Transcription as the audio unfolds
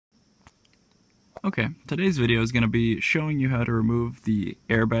Okay, today's video is going to be showing you how to remove the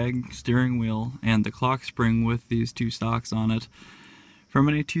airbag, steering wheel, and the clock spring with these two stocks on it from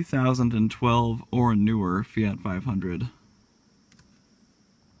a 2012 or newer Fiat 500.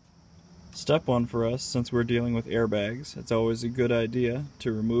 Step one for us, since we're dealing with airbags, it's always a good idea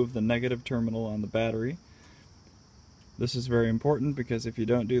to remove the negative terminal on the battery. This is very important because if you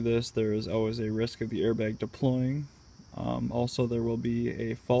don't do this, there is always a risk of the airbag deploying. Also, there will be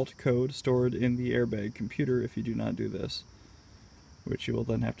a fault code stored in the airbag computer if you do not do this, which you will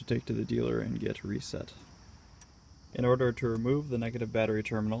then have to take to the dealer and get reset. In order to remove the negative battery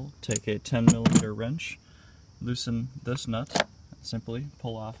terminal, take a 10mm wrench, loosen this nut, and simply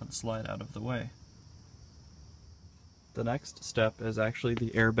pull off and slide out of the way. The next step is actually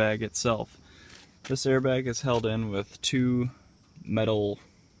the airbag itself. This airbag is held in with two metal,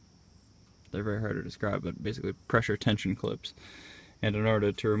 they're very hard to describe, but basically pressure tension clips. And in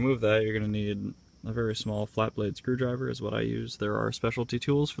order to remove that, you're going to need a very small flat blade screwdriver is what I use. There are specialty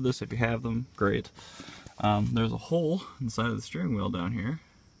tools for this if you have them, great. There's a hole inside of the steering wheel down here,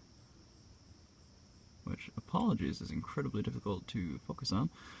 which, apologies, is incredibly difficult to focus on.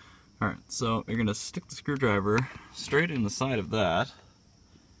 Alright, so you're going to stick the screwdriver straight in the side of that,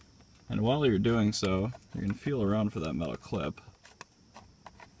 and while you're doing so, you're going to feel around for that metal clip.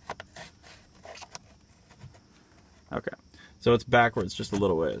 Okay, so it's backwards just a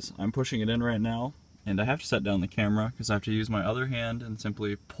little ways. I'm pushing it in right now, and I have to set down the camera because I have to use my other hand and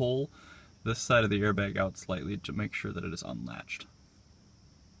simply pull this side of the airbag out slightly to make sure that it is unlatched.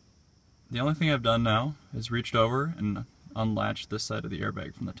 The only thing I've done now is reached over and unlatched this side of the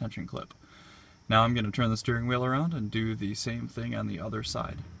airbag from the tension clip. Now I'm going to turn the steering wheel around and do the same thing on the other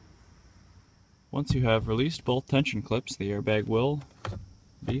side. Once you have released both tension clips, the airbag will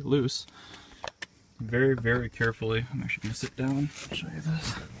be loose. Very, very carefully, I'm actually going to sit down and show you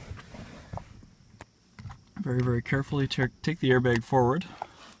this. Very, very carefully take the airbag forward.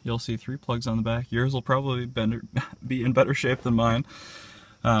 You'll see 3 plugs on the back. Yours will probably be in better shape than mine.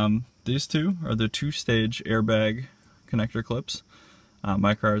 These two are the 2-stage airbag connector clips.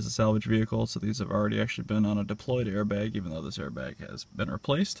 My car is a salvage vehicle, so these have already actually been on a deployed airbag, even though this airbag has been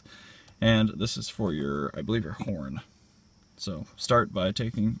replaced. And this is for your, I believe, your horn. So start by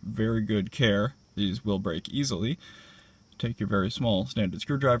taking very good care. These will break easily. Take your very small standard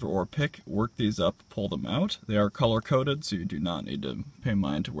screwdriver or pick, work these up, pull them out. They are color-coded, so you do not need to pay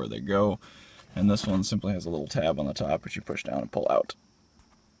mind to where they go. And this one simply has a little tab on the top which you push down and pull out.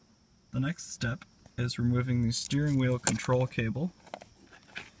 The next step is removing the steering wheel control cable,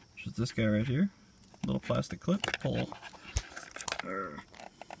 which is this guy right here. Little plastic clip, pull.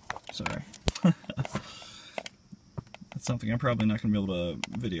 Sorry. That's something I'm probably not going to be able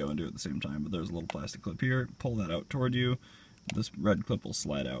to video and do at the same time, but there's a little plastic clip here. Pull that out toward you. This red clip will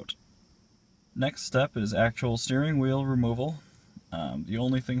slide out. Next step is actual steering wheel removal. The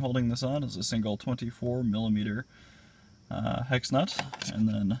only thing holding this on is a single 24mm hex nut, and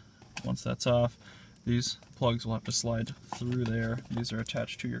then once that's off, these plugs will have to slide through there. These are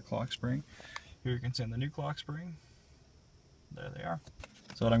attached to your clock spring. Here you can see the new clock spring. There they are.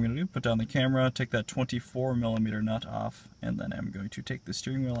 So what I'm going to do, put down the camera, take that 24mm nut off, and then I'm going to take the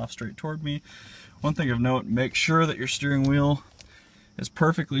steering wheel off straight toward me. One thing of note, make sure that your steering wheel is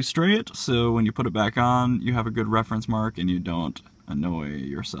perfectly straight, so when you put it back on, you have a good reference mark and you don't annoy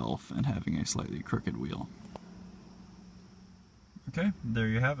yourself and having a slightly crooked wheel. Okay, there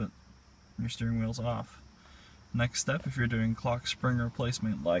you have it. Your steering wheel's off. Next step, if you're doing clock spring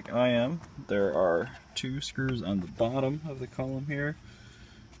replacement like I am, there are 2 screws on the bottom of the column here.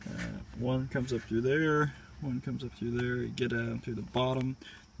 One comes up through there, one comes up through there, you get out through the bottom,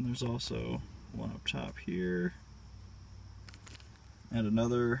 and there's also one up top here, and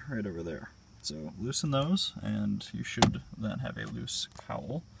another right over there. So loosen those, and you should then have a loose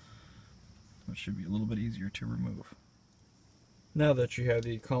cowl, which should be a little bit easier to remove. Now that you have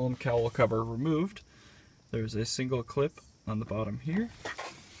the column cowl cover removed, there's a single clip on the bottom here,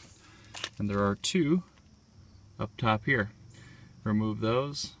 and there are 2 up top here. Remove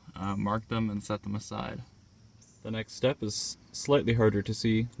those, mark them, and set them aside. The next step is slightly harder to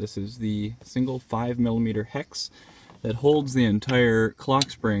see. This is the single 5mm hex that holds the entire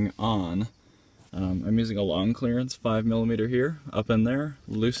clock spring on. I'm using a long clearance 5mm here, up in there.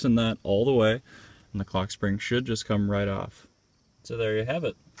 Loosen that all the way, and the clock spring should just come right off. So there you have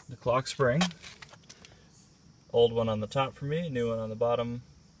it, the clock spring. Old one on the top for me, new one on the bottom.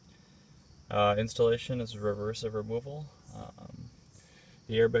 Installation is reversive removal.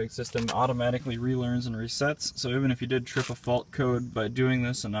 The airbag system automatically relearns and resets, so even if you did trip a fault code by doing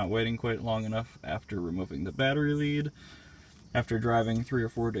this and not waiting quite long enough after removing the battery lead, After driving 3 or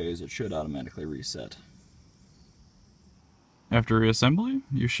 4 days, it should automatically reset. After reassembly,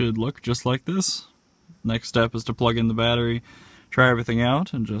 you should look just like this. Next step is to plug in the battery, try everything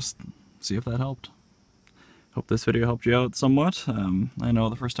out, and just see if that helped. Hope this video helped you out somewhat. I know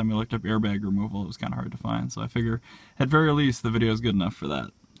the first time I looked up airbag removal, it was kind of hard to find, so I figure at very least the video is good enough for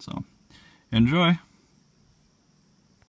that. So, enjoy!